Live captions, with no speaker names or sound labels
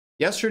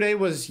Yesterday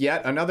was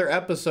yet another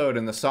episode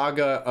in the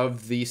saga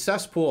of the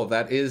cesspool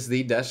that is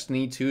the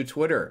Destiny 2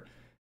 Twitter.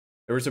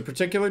 There was a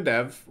particular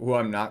dev, who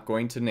I'm not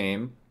going to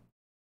name,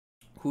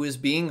 who is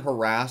being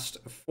harassed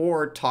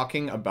for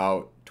talking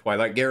about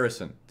Twilight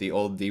Garrison, the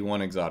old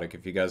D1 exotic,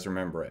 if you guys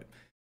remember it.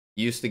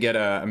 You used to get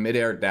a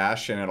mid-air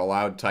dash, and it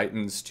allowed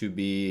Titans to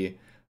be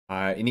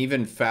an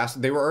even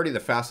fast. They were already the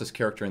fastest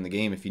character in the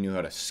game if you knew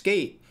how to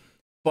skate,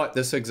 but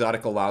this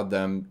exotic allowed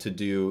them to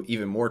do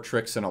even more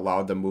tricks and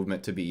allowed the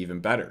movement to be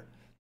even better.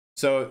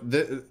 So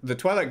the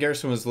Twilight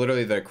Garrison was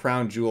literally the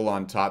crown jewel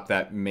on top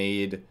that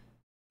made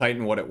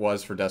Titan what it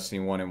was for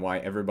Destiny 1 and why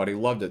everybody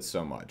loved it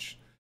so much.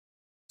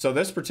 So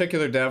this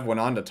particular dev went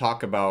on to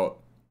talk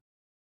about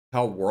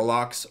how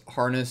Warlocks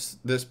harness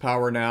this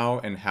power now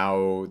and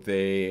how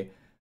they're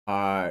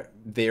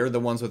the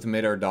ones with the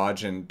mid-air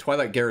dodge, and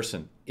Twilight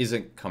Garrison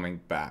isn't coming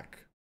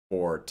back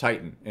for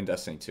Titan in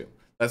Destiny 2.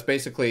 That's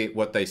basically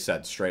what they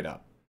said straight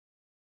up.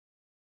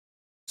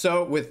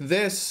 So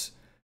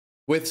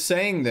with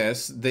saying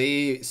this,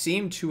 they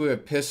seem to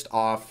have pissed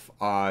off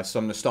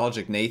some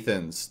nostalgic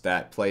Nathans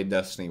that played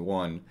Destiny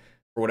 1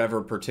 for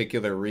whatever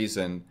particular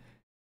reason.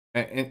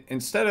 And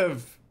instead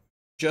of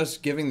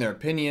just giving their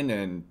opinion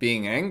and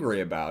being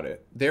angry about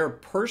it, they're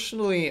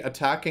personally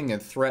attacking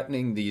and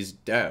threatening these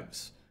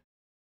devs.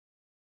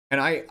 And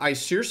I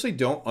seriously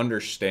don't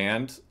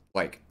understand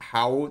like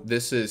how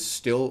this is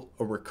still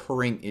a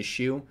recurring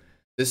issue.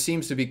 This has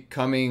seemed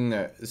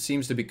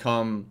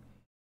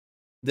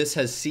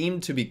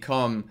to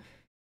become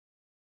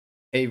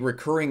a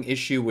recurring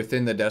issue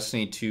within the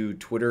Destiny 2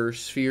 Twitter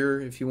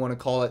sphere, if you want to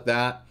call it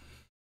that,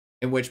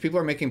 in which people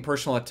are making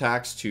personal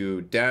attacks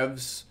to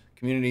devs,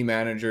 community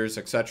managers,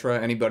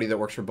 etc. Anybody that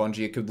works for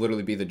Bungie. It could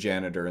literally be the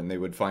janitor, and they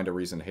would find a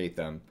reason to hate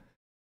them.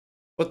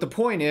 But the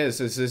point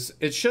is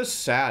it's just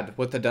sad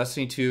what the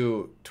Destiny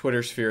 2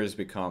 Twitter sphere has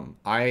become.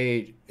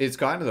 It's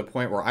gotten to the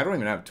point where I don't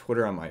even have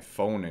Twitter on my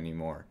phone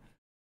anymore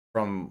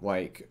from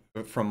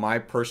my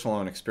personal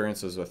own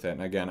experiences with it.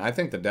 And again, I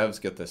think the devs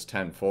get this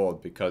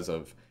tenfold because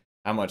of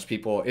how much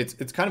people,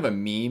 it's kind of a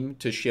meme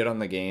to shit on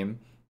the game.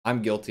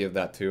 I'm guilty of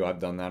that too. I've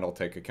done that. I'll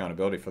take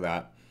accountability for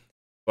that.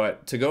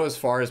 But to go as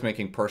far as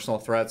making personal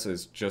threats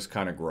is just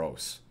kind of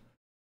gross.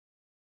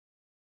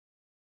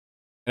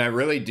 And I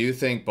really do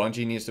think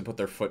Bungie needs to put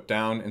their foot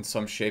down in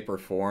some shape or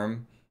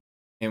form,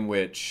 in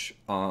which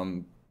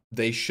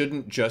they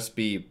shouldn't just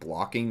be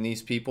blocking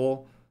these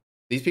people.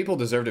 These people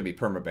deserve to be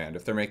permabanned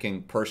if they're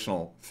making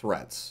personal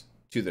threats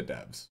to the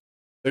devs.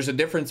 There's a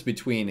difference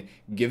between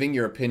giving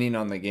your opinion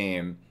on the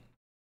game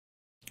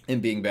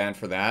and being banned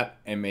for that,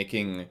 and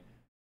making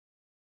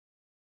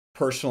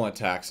personal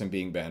attacks and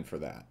being banned for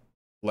that.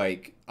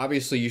 Like,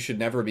 obviously you should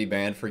never be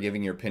banned for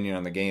giving your opinion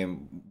on the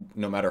game,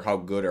 no matter how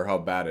good or how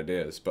bad it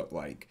is, but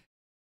like,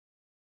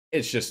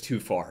 it's just too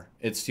far.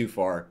 It's too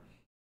far.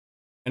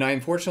 And I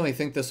unfortunately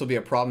think this will be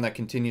a problem that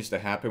continues to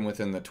happen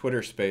within the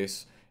Twitter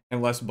space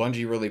unless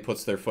Bungie really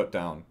puts their foot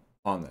down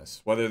on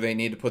this. Whether they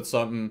need to put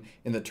something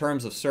in the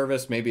terms of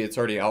service, maybe it's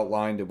already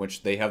outlined in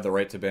which they have the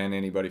right to ban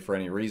anybody for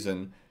any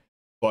reason.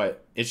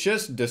 But it's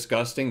just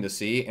disgusting to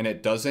see, and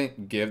it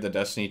doesn't give the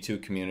Destiny 2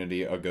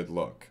 community a good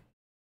look.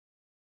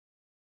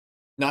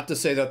 Not to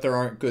say that there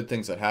aren't good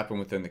things that happen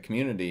within the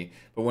community,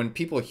 but when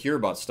people hear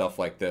about stuff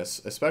like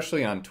this,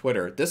 especially on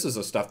Twitter, this is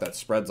the stuff that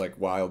spreads like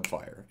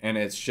wildfire. And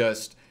it's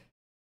just,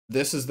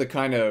 this is the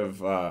kind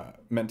of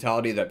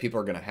mentality that people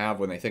are going to have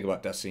when they think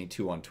about Destiny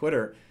 2 on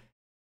Twitter.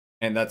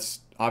 And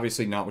that's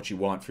obviously not what you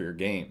want for your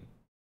game.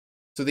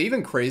 So the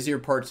even crazier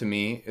part to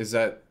me is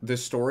that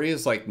this story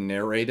is like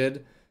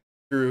narrated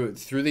through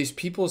these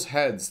people's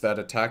heads that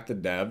attack the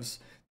devs,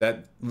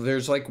 that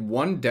there's like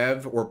one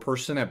dev or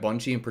person at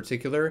Bungie in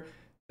particular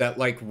that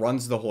like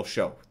runs the whole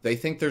show. They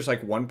think there's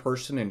like one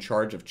person in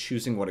charge of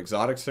choosing what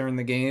exotics are in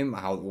the game,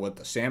 what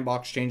the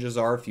sandbox changes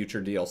are,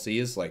 future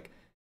DLCs. Like,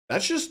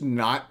 that's just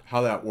not how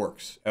that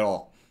works at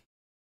all.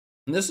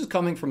 And this is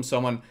coming from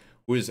someone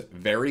who is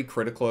very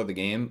critical of the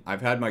game.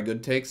 I've had my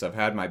good takes, I've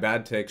had my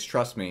bad takes,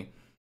 trust me,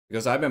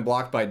 because I've been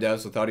blocked by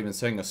devs without even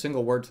saying a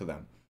single word to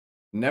them.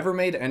 Never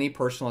made any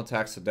personal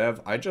attacks to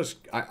dev.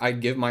 I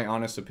give my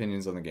honest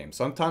opinions on the game.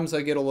 Sometimes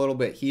I get a little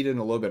bit heated and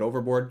a little bit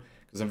overboard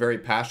because I'm very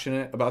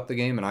passionate about the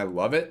game and I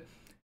love it.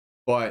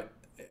 But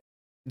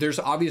there's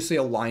obviously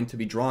a line to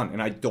be drawn,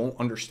 and I don't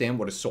understand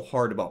what is so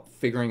hard about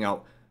figuring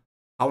out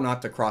how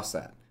not to cross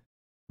that.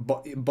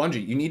 But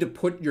Bungie, you need to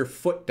put your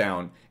foot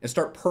down and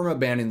start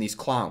permabanning these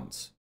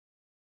clowns.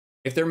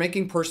 If they're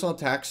making personal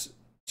attacks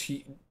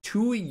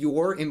to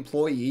your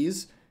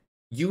employees,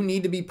 you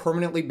need to be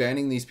permanently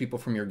banning these people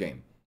from your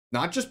game.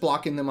 Not just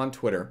blocking them on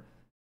Twitter.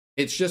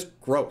 It's just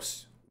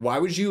gross. Why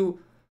would you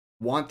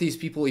want these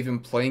people even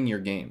playing your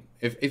game?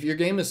 If your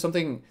game is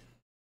something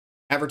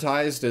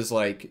advertised as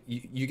like,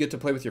 you get to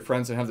play with your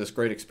friends and have this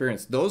great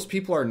experience, those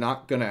people are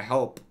not going to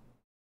help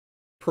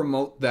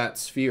promote that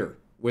sphere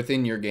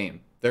within your game.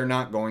 They're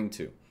not going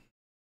to.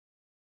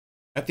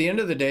 At the end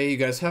of the day, you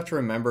guys have to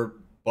remember,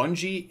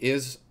 Bungie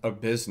is a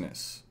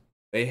business.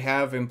 They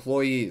have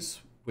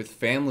employees with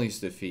families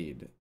to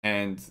feed,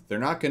 and they're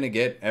not going to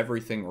get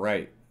everything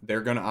right.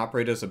 they're going to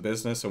operate as a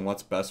business and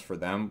what's best for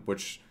them,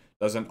 which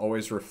doesn't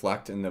always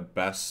reflect in the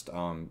best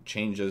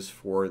changes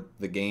for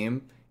the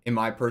game, in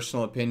my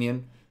personal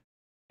opinion.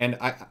 And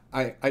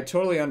I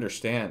totally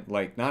understand,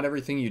 like, not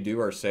everything you do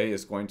or say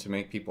is going to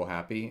make people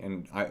happy.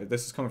 And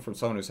this is coming from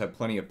someone who's had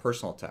plenty of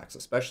personal attacks,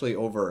 especially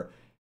over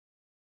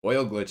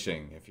oil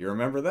glitching. If you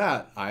remember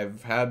that,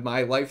 I've had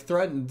my life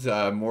threatened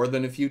more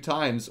than a few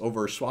times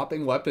over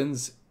swapping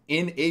weapons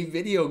in a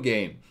video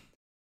game.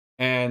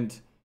 And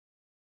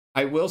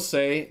I will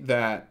say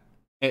that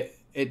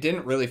it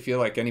didn't really feel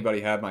like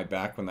anybody had my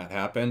back when that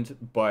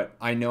happened, but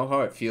I know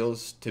how it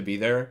feels to be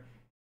there.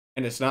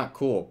 And it's not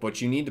cool,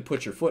 but you need to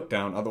put your foot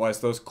down, otherwise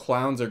those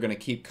clowns are going to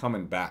keep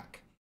coming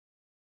back.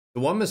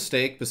 The one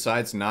mistake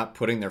besides not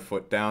putting their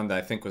foot down that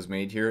I think was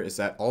made here is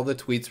that all the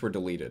tweets were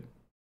deleted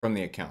from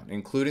the account,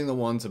 including the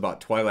ones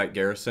about Twilight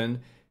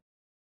Garrison.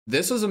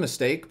 This was a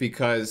mistake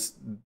because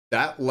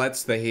that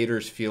lets the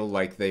haters feel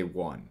like they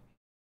won.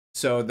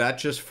 So that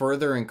just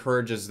further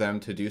encourages them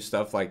to do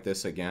stuff like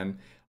this again.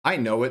 I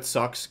know it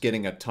sucks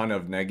getting a ton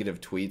of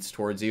negative tweets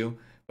towards you,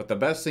 but the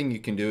best thing you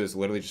can do is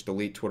literally just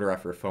delete Twitter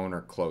off your phone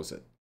or close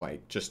it.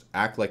 Like, just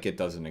act like it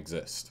doesn't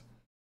exist.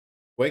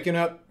 Waking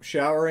up,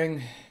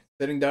 showering,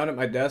 sitting down at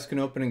my desk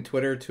and opening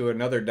Twitter to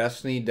another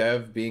Destiny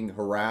dev being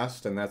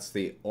harassed, and that's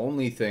the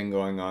only thing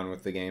going on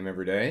with the game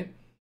every day,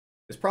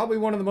 is probably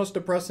one of the most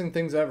depressing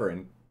things ever,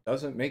 and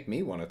doesn't make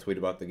me want to tweet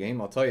about the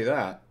game, I'll tell you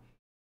that.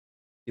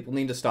 People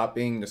need to stop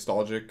being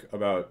nostalgic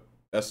about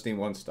Destiny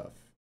 1 stuff.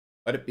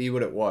 Let it be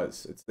what it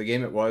was. It's the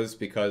game it was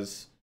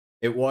because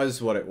it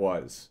was what it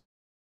was.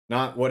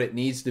 Not what it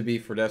needs to be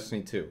for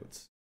Destiny 2.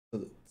 It's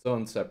its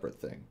own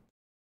separate thing.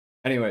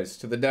 Anyways,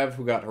 to the dev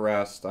who got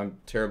harassed, I'm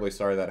terribly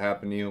sorry that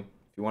happened to you.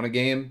 If you want a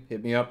game,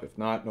 hit me up. If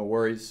not, no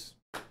worries.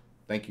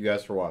 Thank you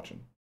guys for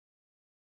watching.